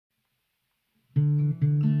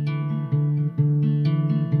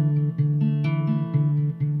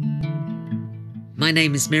My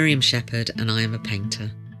name is Miriam Sheppard and I am a painter.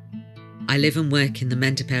 I live and work in the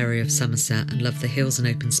Mendip area of Somerset and love the hills and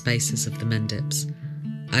open spaces of the Mendips.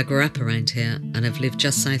 I grew up around here and have lived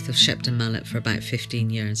just south of Shepton Mallet for about 15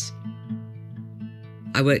 years.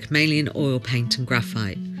 I work mainly in oil paint and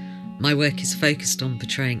graphite. My work is focused on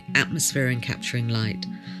portraying atmosphere and capturing light.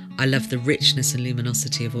 I love the richness and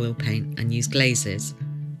luminosity of oil paint and use glazes,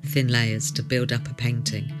 thin layers, to build up a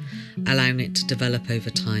painting, allowing it to develop over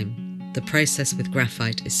time. The process with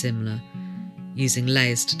graphite is similar, using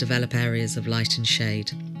layers to develop areas of light and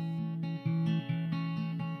shade.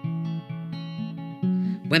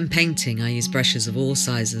 When painting, I use brushes of all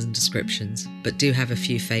sizes and descriptions, but do have a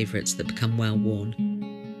few favourites that become well worn.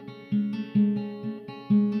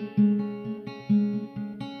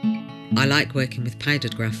 I like working with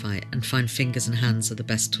powdered graphite and find fingers and hands are the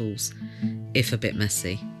best tools, if a bit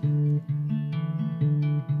messy.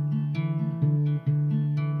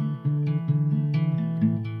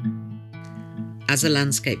 As a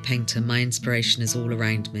landscape painter, my inspiration is all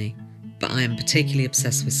around me, but I am particularly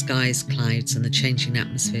obsessed with skies, clouds and the changing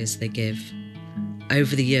atmospheres they give.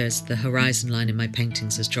 Over the years, the horizon line in my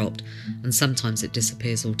paintings has dropped and sometimes it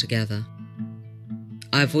disappears altogether.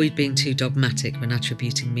 I avoid being too dogmatic when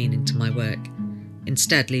attributing meaning to my work,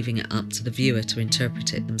 instead leaving it up to the viewer to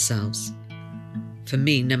interpret it themselves. For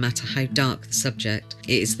me, no matter how dark the subject,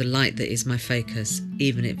 it is the light that is my focus,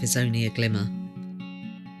 even if it's only a glimmer.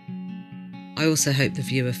 I also hope the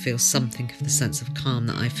viewer feels something of the sense of calm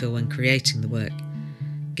that I feel when creating the work,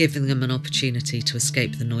 giving them an opportunity to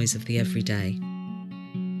escape the noise of the everyday.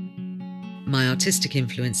 My artistic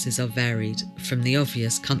influences are varied, from the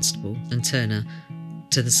obvious Constable and Turner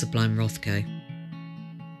to the sublime Rothko.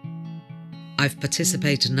 I've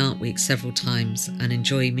participated in Art Week several times and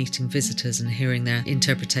enjoy meeting visitors and hearing their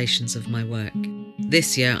interpretations of my work.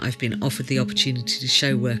 This year I've been offered the opportunity to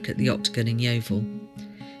show work at the Octagon in Yeovil.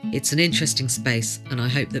 It's an interesting space and I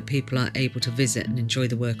hope that people are able to visit and enjoy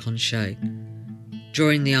the work on show.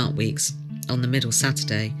 During the Art Weeks, on the middle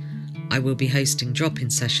Saturday, I will be hosting drop-in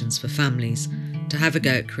sessions for families to have a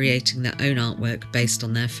go at creating their own artwork based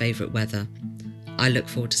on their favourite weather. I look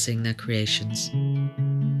forward to seeing their creations.